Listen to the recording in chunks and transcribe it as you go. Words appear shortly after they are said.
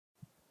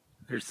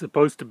There's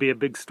supposed to be a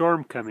big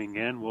storm coming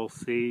in. We'll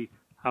see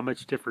how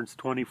much difference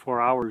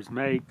 24 hours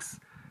makes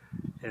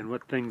and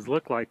what things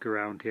look like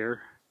around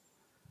here.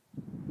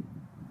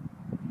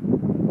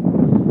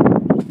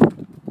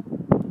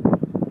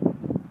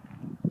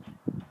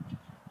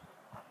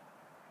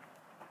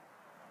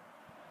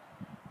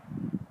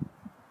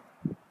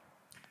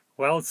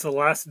 Well, it's the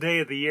last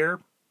day of the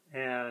year,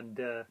 and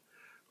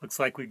looks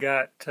like we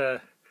got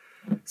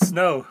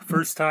snow.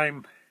 First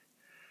time,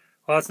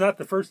 well, it's not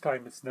the first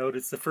time it snowed,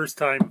 it's the first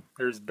time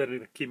there's been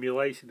an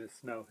accumulation of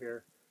snow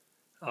here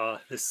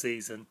this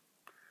season.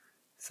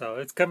 So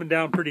it's coming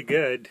down pretty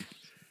good.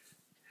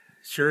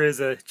 Sure is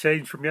a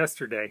change from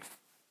yesterday.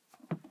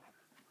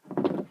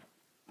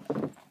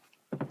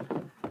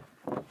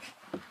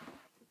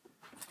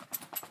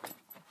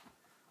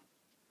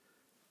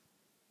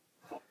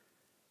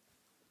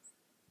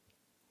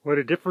 What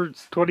a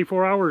difference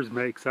 24 hours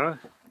makes, huh?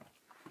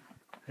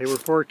 They were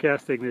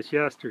forecasting this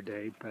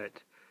yesterday,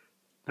 but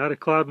not a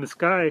cloud in the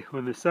sky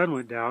when the sun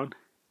went down.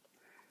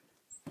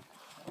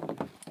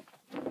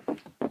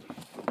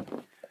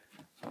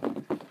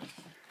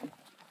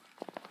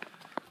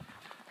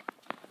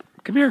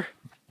 Come here.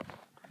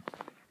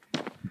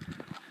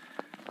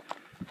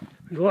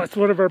 We lost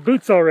one of our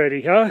boots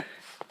already, huh?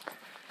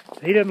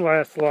 They didn't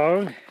last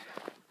long.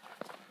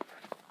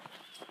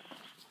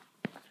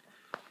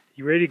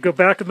 You ready to go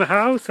back in the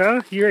house,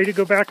 huh? You ready to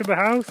go back in the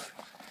house?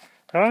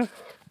 Huh?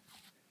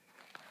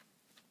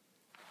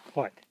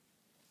 What?